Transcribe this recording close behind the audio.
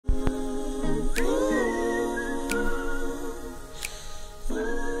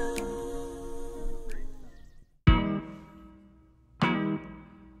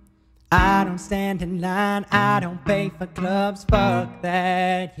don't stand in line, I don't pay for clubs, fuck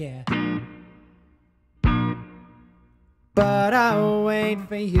that, yeah. But I'll wait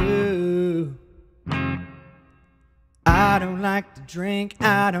for you. I don't like to drink,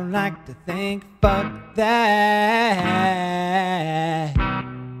 I don't like to think, fuck that.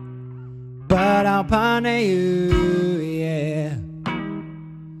 But I'll ponder you, yeah.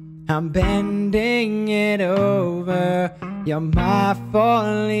 I'm bending it over, you're my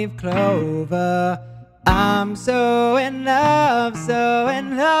four-leaf clover. I'm so in love, so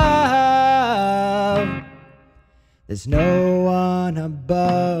in love. There's no one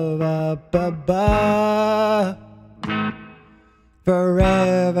above, up above.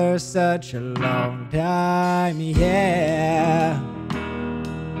 Forever, such a long time, yeah.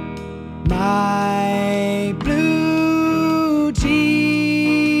 My blue cheek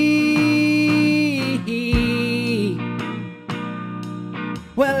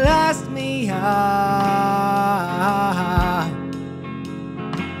will last me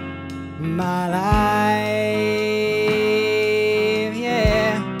my life,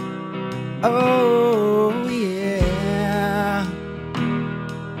 yeah. Oh yeah.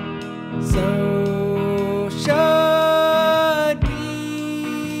 So should we.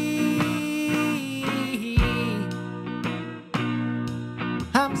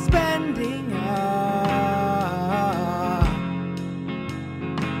 I'm spending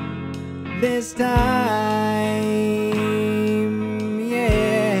this time,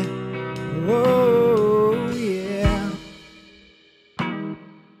 yeah. Oh yeah.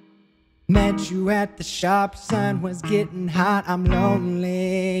 Met you at the shop, sun was getting hot, I'm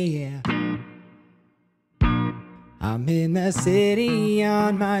lonely, yeah. I'm in the city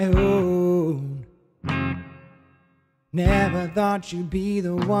on my own. Never thought you'd be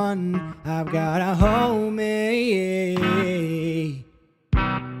the one, I've got a homie.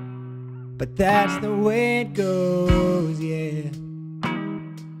 But that's the way it goes, yeah.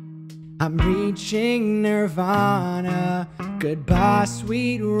 I'm reaching nirvana, goodbye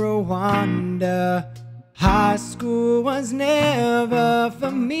sweet Rwanda. High school was never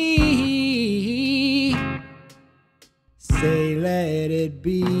for me. Say let it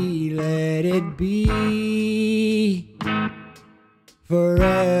be, let it be.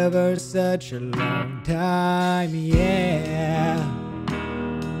 Forever, such a long time, yeah.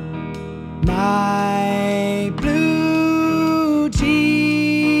 My blue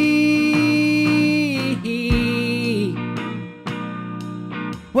cheek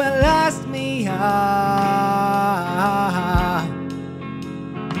will last me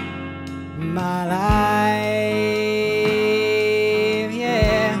my life,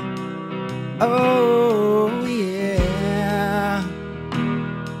 yeah. Oh yeah.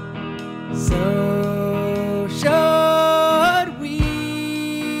 So should we.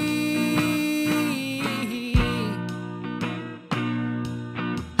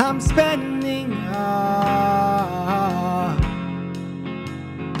 I'm spending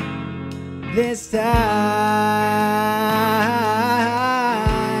this time.